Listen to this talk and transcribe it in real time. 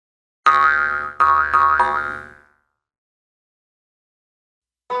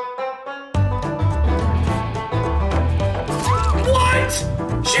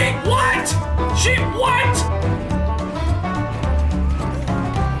Shit, what?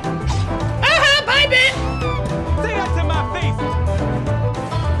 Bye, bitch! Say that to my face!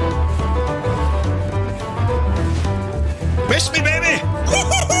 Miss me, baby!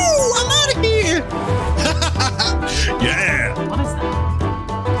 Woohoo! I'm out of here! Yeah! What is that?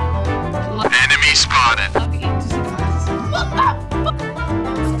 Enemy spotted!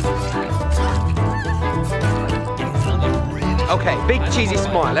 Okay, big cheesy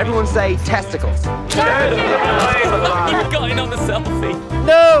smile. Everyone say testicles. You got in on the selfie.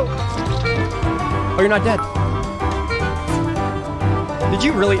 No! Oh, you're not dead. Did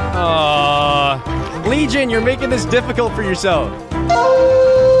you really? Legion, you're making this difficult for yourself. I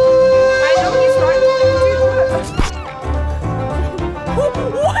know he's not going to do that.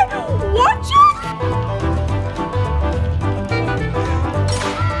 What, Jack?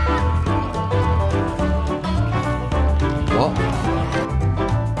 What?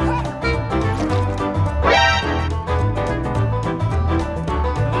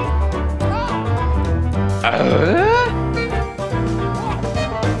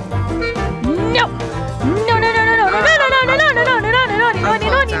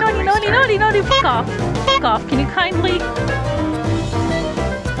 No, fuck off. Fuck off. Can you kindly... Know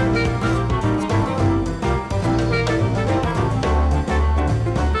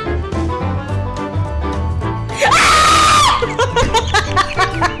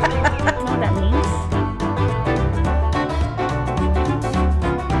what that means?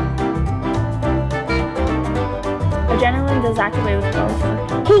 Adrenaline does activate with both.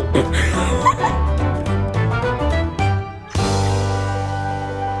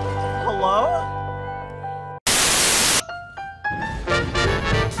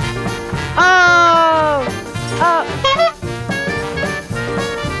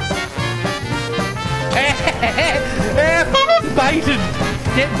 Baited!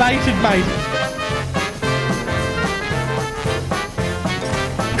 Get baited, mate!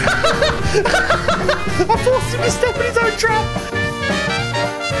 I forced him to step in his own trap!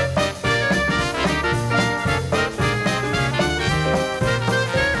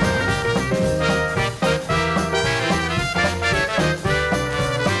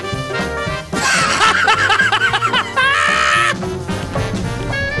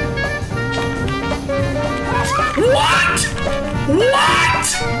 What? What?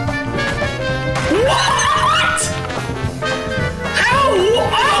 What? How?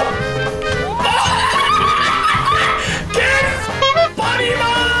 Oh! Get Buddy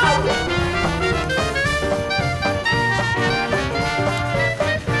Mom!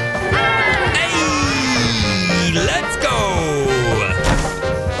 Hey, let's go!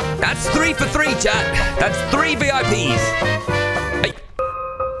 That's 3 for 3, chat. That's 3 VIPs. Hey.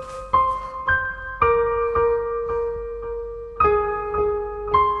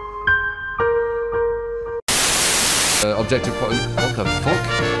 Objective point. What the fuck?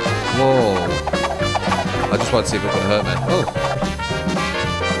 Whoa. I just wanted to see if it would hurt me. Oh.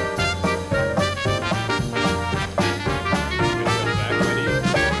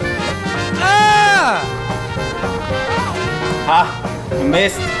 Ah! Ha! You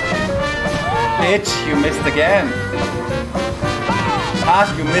missed! Bitch, you missed again! Ah,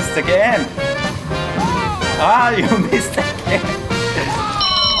 you missed again! Ah, you missed again!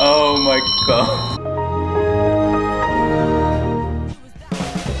 Oh my god.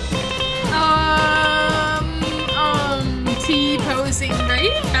 T-posing,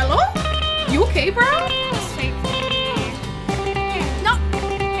 right? Hello? You okay, bro? No!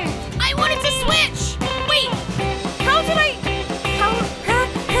 I wanted to switch! Wait! How did I... How...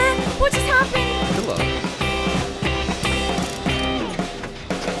 What just happened? Hello.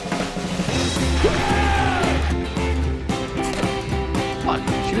 Fuck,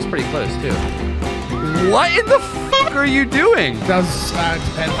 she was pretty close, too. What in the fuck are you doing? Does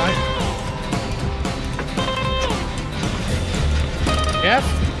depend, mate. F.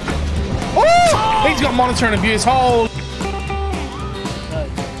 Oh! He's got monitor and abuse. Hold.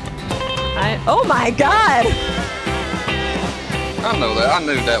 Oh my god! I know that. I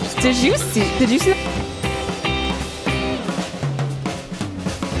knew that was. Did you see? Did you see?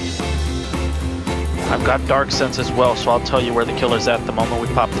 I've got dark sense as well, so I'll tell you where the killer's at the moment we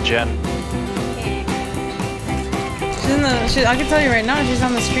pop the gen. She's in the. I can tell you right now. She's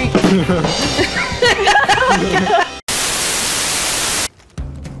on the street.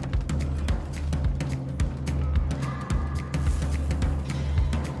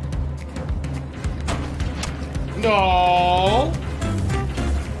 No.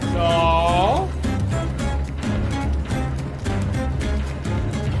 No.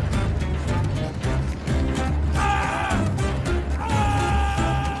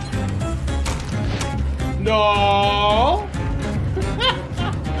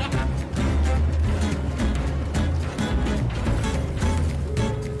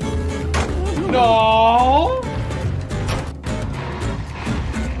 No.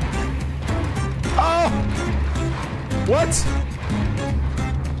 Oh! What?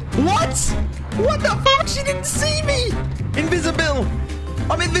 What? What the fuck? She didn't see me! Invisible!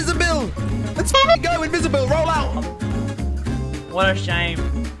 I'm invisible! Let's f***ing go, invisible! Roll out! What a shame.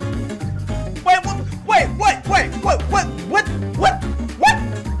 Wait! What?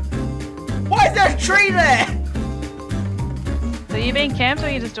 Why is there a tree there? So you being camped or are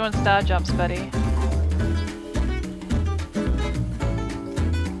you just doing star jumps, buddy?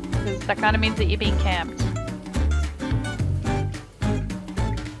 Because that kind of means that you're being camped.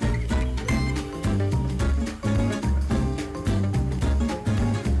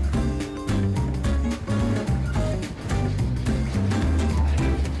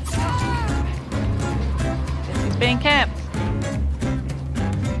 He's being camped.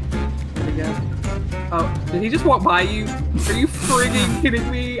 Oh, did he just walk by you? Are you frigging kidding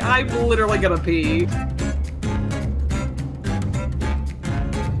me? I'm literally gonna pee.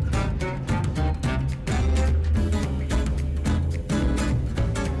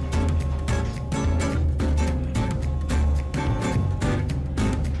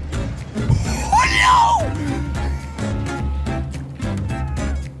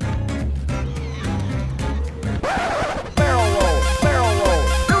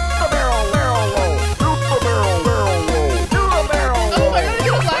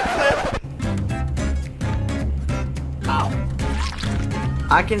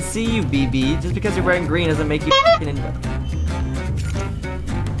 I can see you, BB. Just because you're wearing green doesn't make you f***ing in.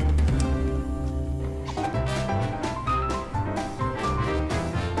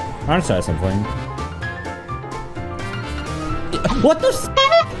 I'll say something. What the f***?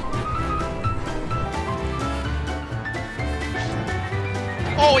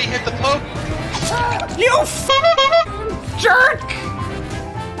 Oh, he hit the poke! You f***ing jerk!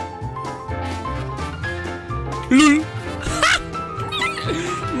 Lul.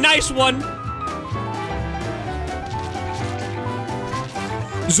 Nice one.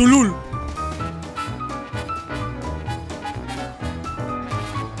 Zulul.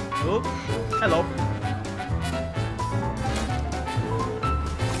 Oh, hello.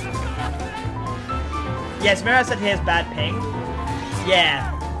 Yes, Mira said he has bad ping.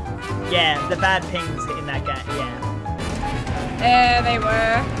 Yeah. Yeah, the bad pings in that game, yeah. There they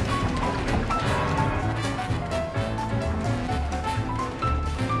were.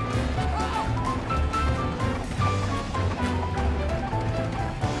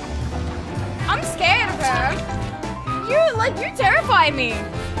 I'm scared of her. You terrify me.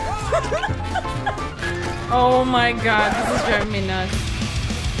 Oh my god, this is driving me nuts.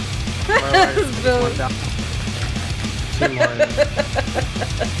 Bill.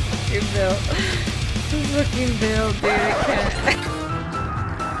 Bill. This fucking Bill, dude, I can't.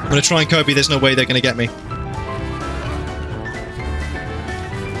 I'm gonna try and Kobe, there's no way they're gonna get me.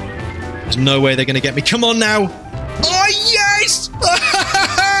 There's no way they're gonna get me. Come on now! Oh yes!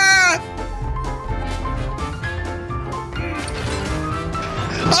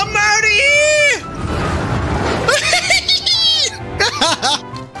 I'm out of here!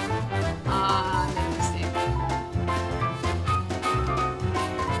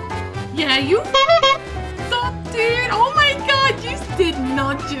 Yeah, you stop, dude. Oh my god, you did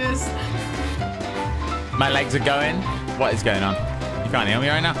not just. My legs are going. What is going on? You can't hear me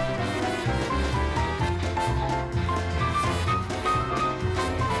right now?